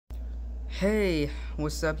Hey,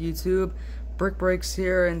 what's up YouTube? Brick Breaks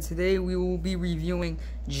here, and today we will be reviewing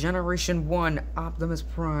Generation 1 Optimus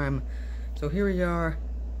Prime. So here we are,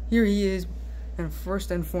 here he is, and first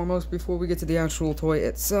and foremost, before we get to the actual toy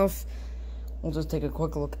itself, we'll just take a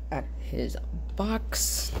quick look at his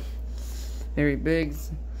box. Very big.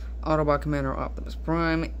 Autobot Commander Optimus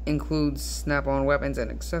Prime includes snap-on weapons and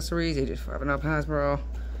accessories, ages 5 and up Hasbro.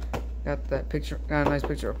 Got that picture, got a nice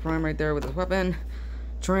picture of Prime right there with his weapon.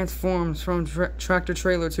 Transforms from tractor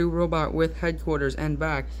trailer to robot with headquarters and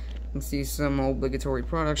back. You can see some obligatory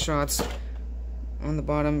product shots. On the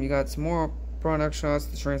bottom, you got some more product shots.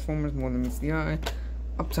 The Transformers more than meets the eye.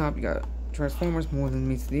 Up top, you got Transformers more than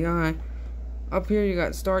meets the eye. Up here, you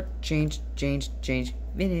got start, change,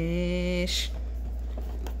 finish.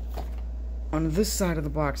 On this side of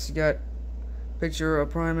the box, you got a picture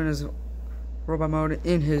of Prime in his robot mode,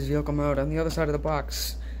 in his vehicle mode. On the other side of the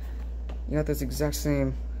box, you got this exact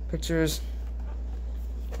same pictures.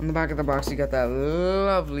 On the back of the box, you got that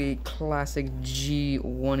lovely classic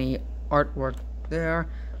G1E artwork there.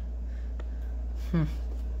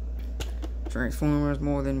 Transformers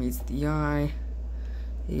more than meets the eye.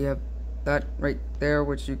 Yep, that right there,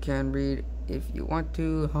 which you can read if you want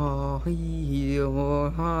to.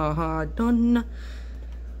 Done.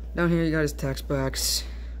 Down here, you got his text box.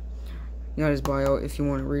 You got his bio if you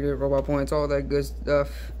want to read it. Robot points, all that good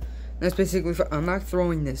stuff. That's basically. I'm not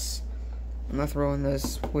throwing this,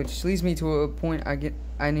 which leads me to a point I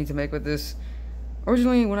need to make with this.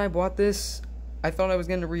 Originally, when I bought this, I thought I was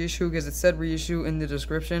getting a reissue because it said reissue in the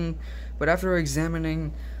description. But after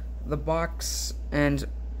examining the box and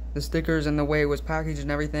the stickers and the way it was packaged and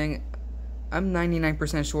everything, I'm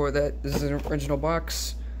 99% sure that this is an original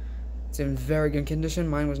box. It's in very good condition.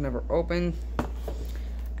 Mine was never opened.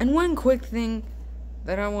 And one quick thing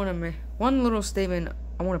that I want to make, one little statement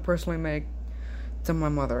I want to personally make to my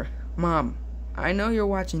mother. Mom, I know you're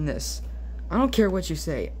watching this. I don't care what you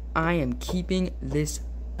say. I am keeping this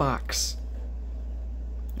box.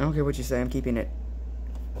 I don't care what you say. I'm keeping it.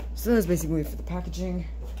 So that's basically it for the packaging.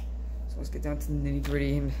 So let's get down to the nitty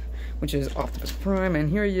gritty, which is Optimus Prime. And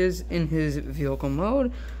here he is in his vehicle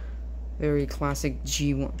mode. Very classic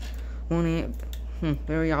G1.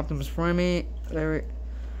 Very Optimus Prime. Very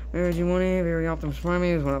G1E. Very Optimus Prime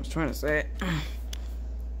is what I was trying to say.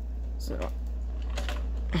 So,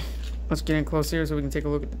 let's get in close here so we can take a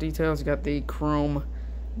look at the details. You got the chrome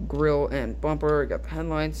grille and bumper. You got the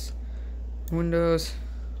headlights, windows.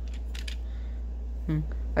 I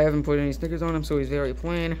haven't put any stickers on him, so he's very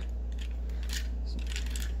plain.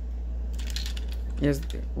 He has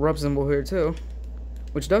the rub symbol here too,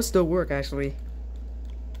 which does still work actually.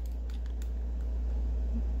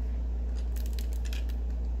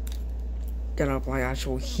 Gotta apply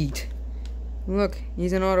actual heat. Look,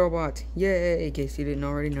 he's an Autobot. Yay, in case you didn't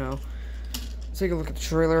already know. Let's take a look at the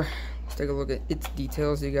trailer. Let's take a look at its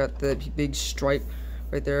details. You got the big stripe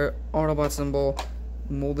right there. Autobot symbol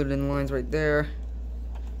molded in lines right there.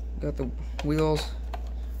 Got the wheels.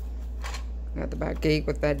 Got the back gate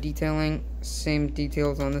with that detailing. Same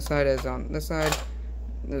details on this side as on this side.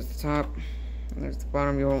 There's the top. And there's the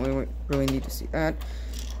bottom. You don't really need to see that.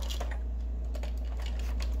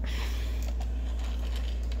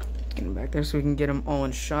 Back there so we can get them all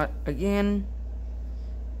in shot again.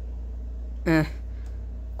 Of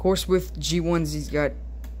course, with G1s, he's got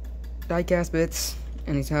die-cast bits,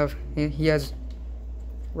 and he has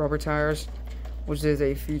rubber tires, which is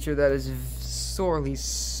a feature that is sorely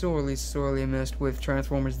missed with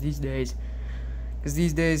Transformers these days. Because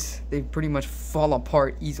these days they pretty much fall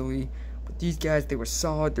apart easily. But these guys, they were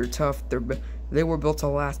solid, they're tough, they were built to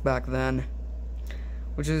last back then,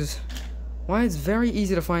 which is why it's very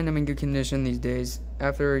easy to find them in good condition these days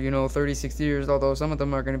after, 30, 60 years, although some of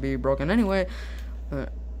them are going to be broken anyway. I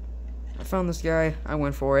found this guy, I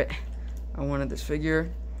went for it. I wanted this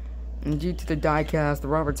figure, and due to the die cast, the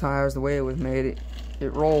rubber tires, the way it was made,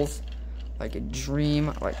 it rolls like a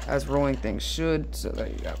dream, like as rolling things should. So there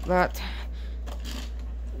you got that.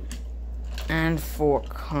 And for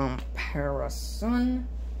comparison,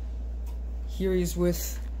 here he's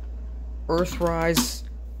with Earthrise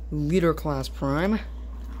Leader Class Prime.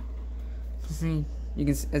 As you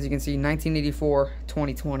can see, 1984,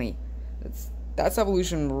 2020. That's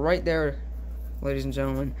evolution right there, ladies and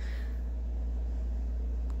gentlemen.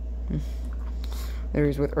 There he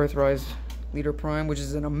is with Earthrise Leader Prime, which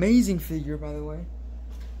is an amazing figure, by the way.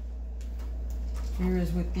 Here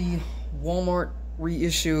is with the Walmart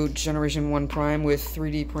reissued Generation 1 Prime with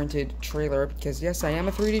 3D printed trailer, because yes, I am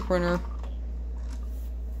a 3D printer.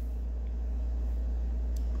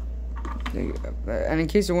 And in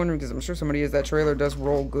case you're wondering, because I'm sure somebody is, that trailer does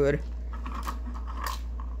roll good.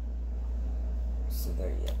 So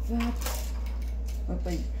there you have that.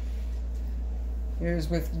 Okay. Here's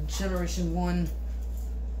with Generation 1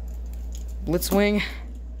 Blitzwing.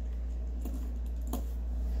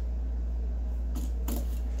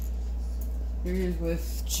 Here he is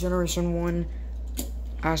with Generation 1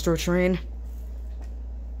 Astro Train.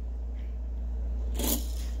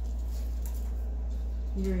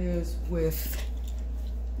 Here he is with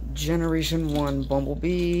Generation 1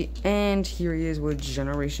 Bumblebee. And here he is with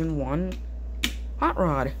Generation 1 Hot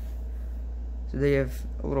Rod. So they have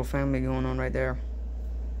a little family going on right there.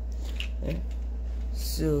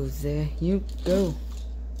 So there you go.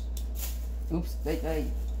 Oops,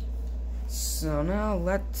 hey. So now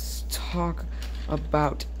let's talk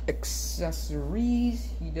about accessories.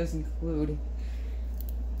 He does include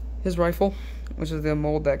his rifle, which is the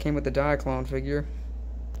mold that came with the Diaclone figure.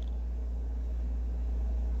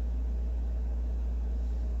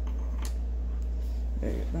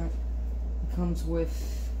 There you go. It comes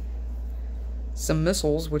with some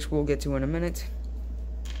missiles, which we'll get to in a minute.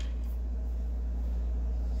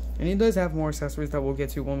 And he does have more accessories that we'll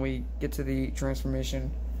get to when we get to the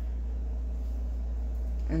transformation.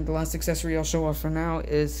 And the last accessory I'll show off for now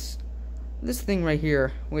is this thing right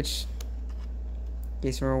here, which, in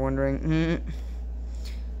case you were wondering,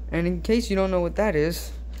 and in case you don't know what that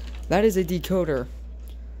is a decoder.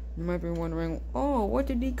 You might be wondering, oh, what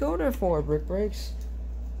the decoder for, Brick Breaks?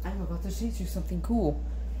 I'm about to teach you something cool.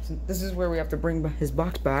 So this is where we have to bring his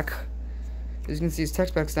box back. As you can see his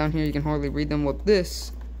text specs down here, you can hardly read them. With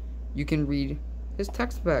this, you can read his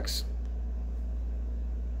text specs.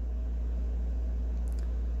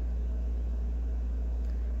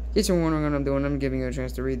 In case you're wondering what I'm doing, I'm giving you a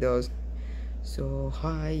chance to read those. So,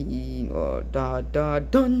 hi,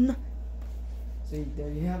 done. See, there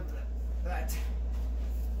you have that.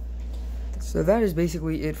 So that is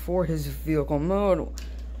basically it for his vehicle mode.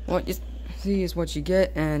 What you see is what you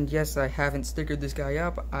get, and yes, I haven't stickered this guy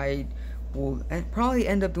up. I will probably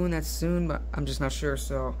end up doing that soon, but I'm just not sure.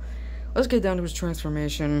 So let's get down to his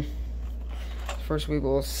transformation. First, we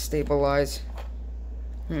will stabilize.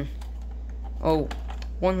 Oh,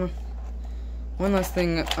 one last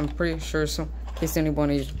thing. I'm pretty sure, so in case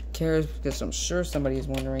anybody cares, because I'm sure somebody is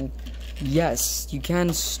wondering. Yes, you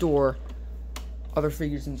can store other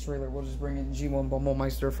figures in the trailer. We'll just bring in G1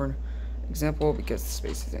 Bumblemeister for an example, because the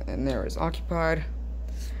space in there is occupied.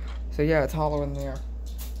 So yeah, it's hollow in there.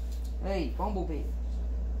 Hey, Bumblebee.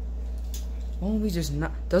 Bumblebee just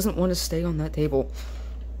doesn't want to stay on that table.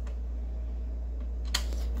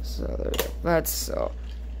 So there you go. That's so.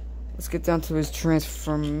 Let's get down to his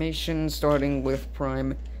transformation, starting with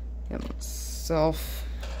Prime himself.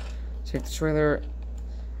 Take the trailer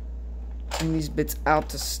and these bits out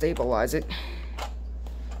to stabilize it.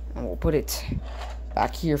 And we'll put it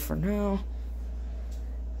back here for now.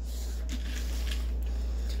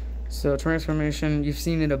 So transformation, you've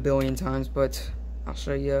seen it a billion times, but I'll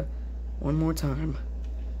show you one more time.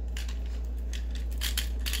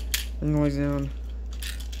 Noise down.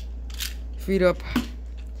 Feet up.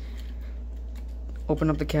 Open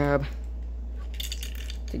up the cab.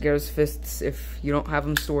 Take out his fists if you don't have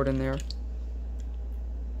them stored in there.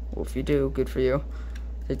 Well, if you do, good for you.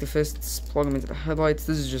 Take the fists, plug them into the headlights.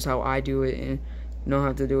 This is just how I do it, and you don't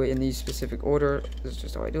have to do it in the specific order. This is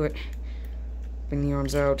just how I do it. Bring the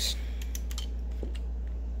arms out.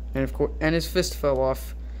 And of course, and his fist fell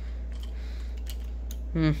off.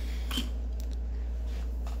 Don't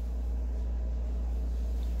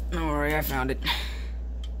worry, I found it.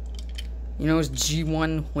 You know, it's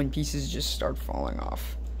G1 when pieces just start falling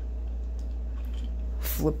off.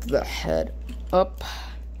 Flip the head up.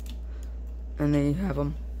 And there you have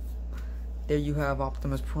him. There you have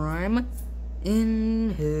Optimus Prime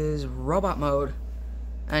in his robot mode.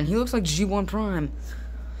 And he looks like G1 Prime.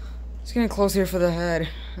 Just getting close here for the head.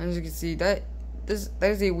 As you can see, that is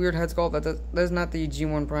a weird head sculpt. That is not the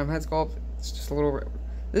G1 Prime head sculpt. It's just a little...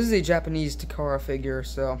 This is a Japanese Takara figure,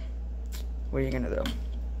 so... What are you gonna do?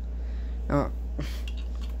 I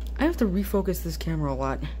have to refocus this camera a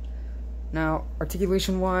lot. Now,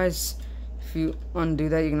 articulation-wise, if you undo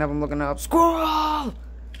that, you can have them looking up. Squirrel!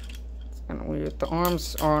 It's kind of weird. The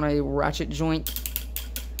arms are on a ratchet joint.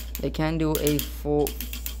 They can do a full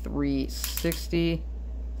 360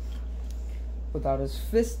 without his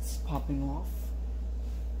fists popping off.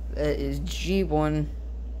 That is G1.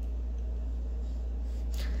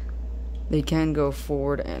 They can go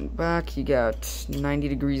forward and back. You got 90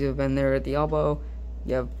 degrees of bend there at the elbow.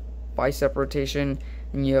 You have bicep rotation,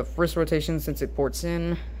 and you have wrist rotation since it ports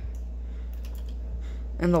in.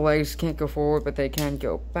 And the legs can't go forward, but they can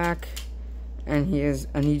go back. And he has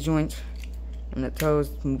a knee joint, and the toes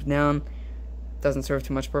move down. doesn't serve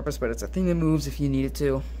too much purpose, but it's a thing that moves if you need it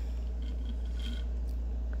to.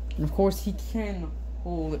 And of course, he can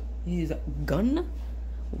hold his gun.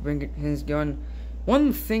 We'll bring his gun.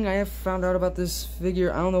 One thing I have found out about this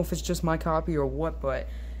figure, I don't know if it's just my copy or what, but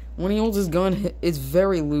when he holds his gun, it's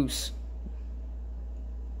very loose.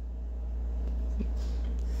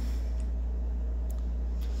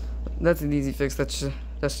 That's an easy fix.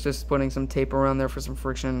 That's just putting some tape around there for some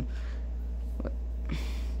friction.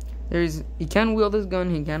 He can wield his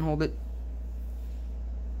gun. He can hold it.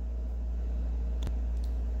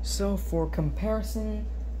 So for comparison,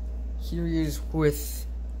 here he is with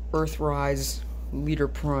Earthrise Leader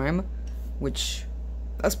Prime, which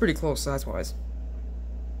that's pretty close size-wise.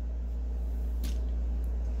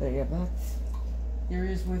 There you have that. Here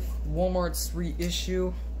he is with Walmart's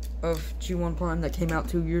reissue of G1 Prime that came out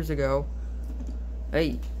 2 years ago.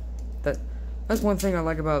 Hey, that's one thing I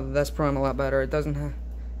like about this Prime a lot better. It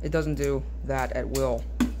doesn't do that at will.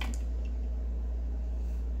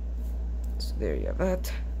 So there you have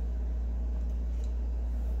that.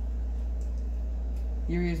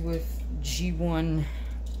 Here he is with G1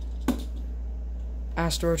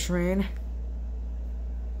 Astro Train.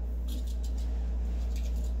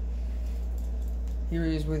 Here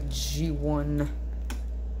he is with G1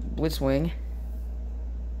 Blitzwing.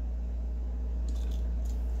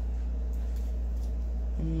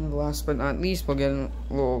 And last but not least, we'll get a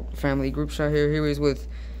little family group shot here. Here he is with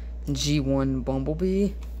G1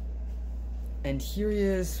 Bumblebee. And here he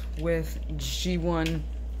is with G1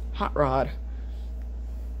 Hot Rod.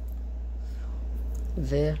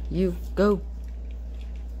 There you go.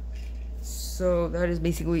 So that is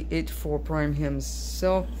basically it for Prime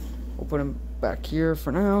himself. We'll put him back here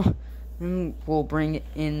for now, and we'll bring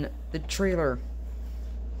in the trailer.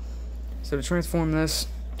 So to transform this,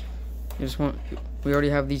 we already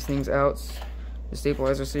have these things out, the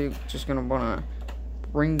stabilizer, so you're just gonna wanna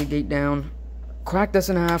bring the gate down, crack this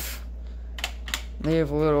in half. They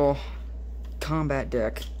have a little combat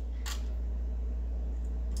deck.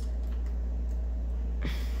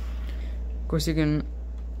 Of course, you can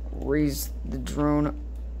raise the drone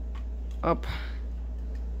up.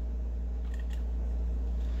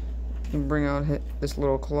 You can bring out this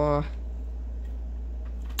little claw.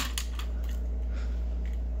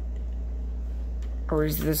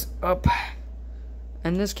 Raise this up.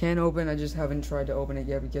 And this can open. I just haven't tried to open it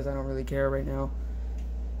yet because I don't really care right now.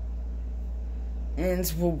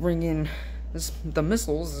 And we'll bring in the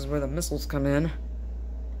missiles. This is where the missiles come in.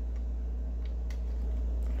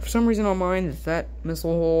 For some reason on mine, that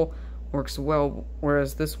missile hole works well,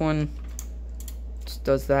 whereas this one just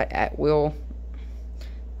does that at will.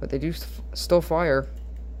 But they do still fire.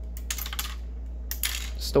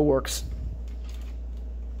 Still works.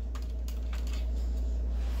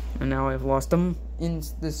 And now I've lost them in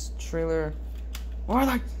this trailer. Where are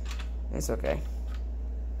they? It's okay.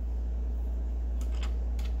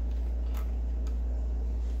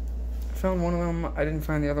 I found one of them. I didn't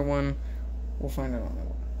find the other one. We'll find it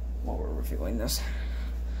while we're revealing this.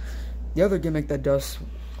 The other gimmick that does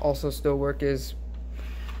also still work is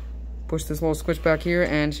push this little switch back here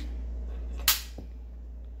and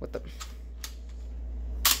what the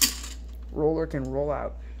Roller can roll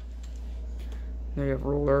out. There you have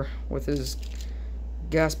Roller with his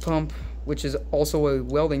gas pump, which is also a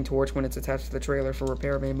welding torch when it's attached to the trailer for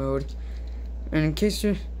repair bay mode. And in case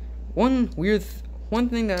you, one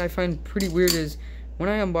thing that I find pretty weird is when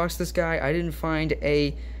I unboxed this guy, I didn't find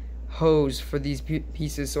a hose for these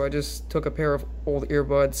pieces, so I just took a pair of old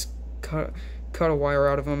earbuds, cut a wire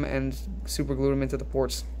out of them, and super glued them into the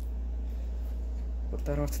ports. Put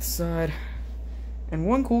that off to the side. And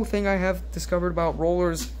one cool thing I have discovered about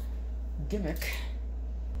Roller's gimmick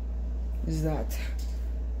is that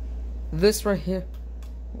this right here,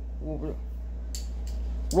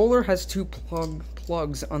 Roller has two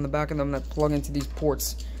plugs on the back of them that plug into these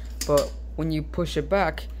ports, but when you push it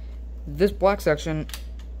back, this black section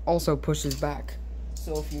also pushes back.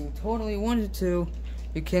 So if you totally wanted to,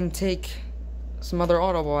 you can take some other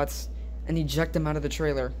Autobots and eject them out of the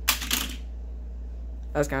trailer.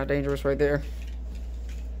 That's kind of dangerous right there.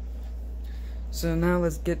 So now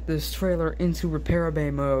let's get this trailer into repair bay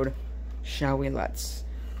mode, shall we? Let's.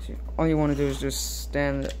 So all you want to do is just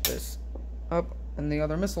stand this up, and the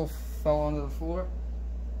other missile fell onto the floor.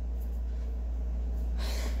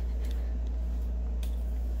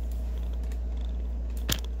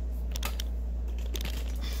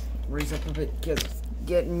 Raise up a bit because it's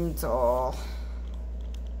getting tall.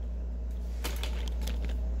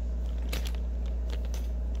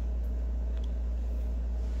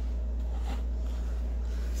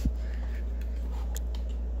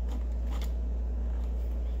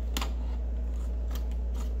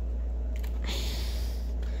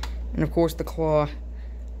 And of course the claw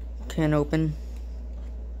can open.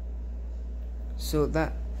 So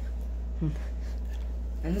that...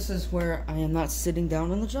 And this is where I am not sitting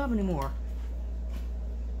down on the job anymore.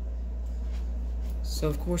 So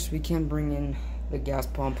of course we can bring in the gas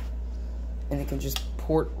pump, and it can just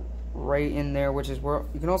port right in there, which is where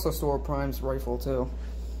you can also store Prime's rifle too.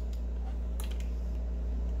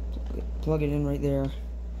 Plug it in right there.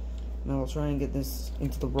 Now I'll try and get this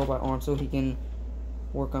into the robot arm so he can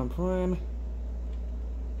work on Prime.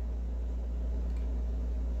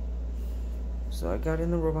 So I got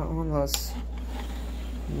in the robot arm. Let's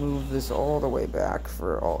move this all the way back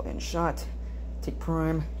for all in shot. Take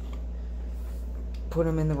Prime, put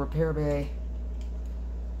him in the repair bay,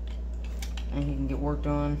 and he can get worked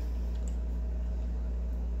on.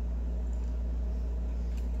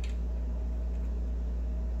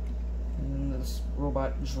 And then this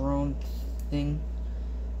robot drone thing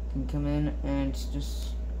can come in and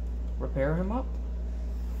just repair him up.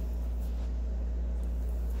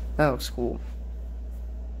 That looks cool.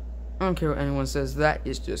 I don't care what anyone says, that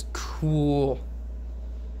is just cool.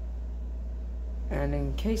 And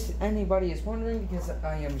in case anybody is wondering, because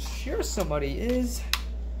I am sure somebody is,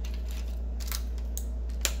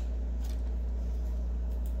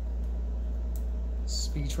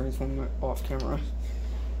 speed transforming off camera.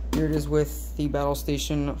 Here it is with the battle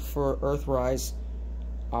station for Earthrise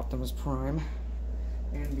Optimus Prime.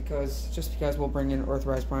 And just because we'll bring in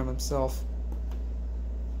Earthrise Prime himself,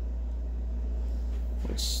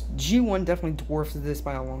 which G1 definitely dwarfs this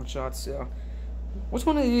by a long shot. So which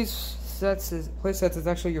one of these play sets is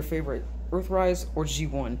actually your favorite, Earthrise or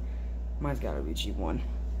G1? Mine's gotta be G1.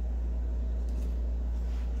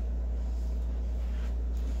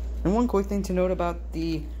 And one quick thing to note about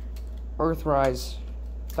the Earthrise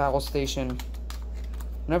battle station: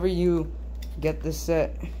 whenever you get this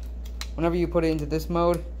set, whenever you put it into this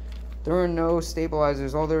mode, there are no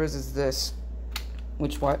stabilizers. All there is this,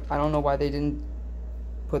 I don't know why they didn't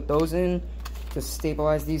put those in to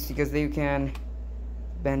stabilize these, because they can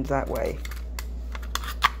bend that way.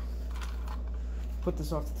 Put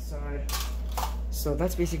this off to the side. So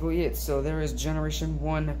that's basically it. So there is Generation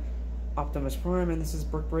 1 Optimus Prime, and this is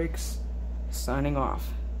Brick Breaks signing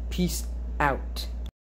off. Peace out.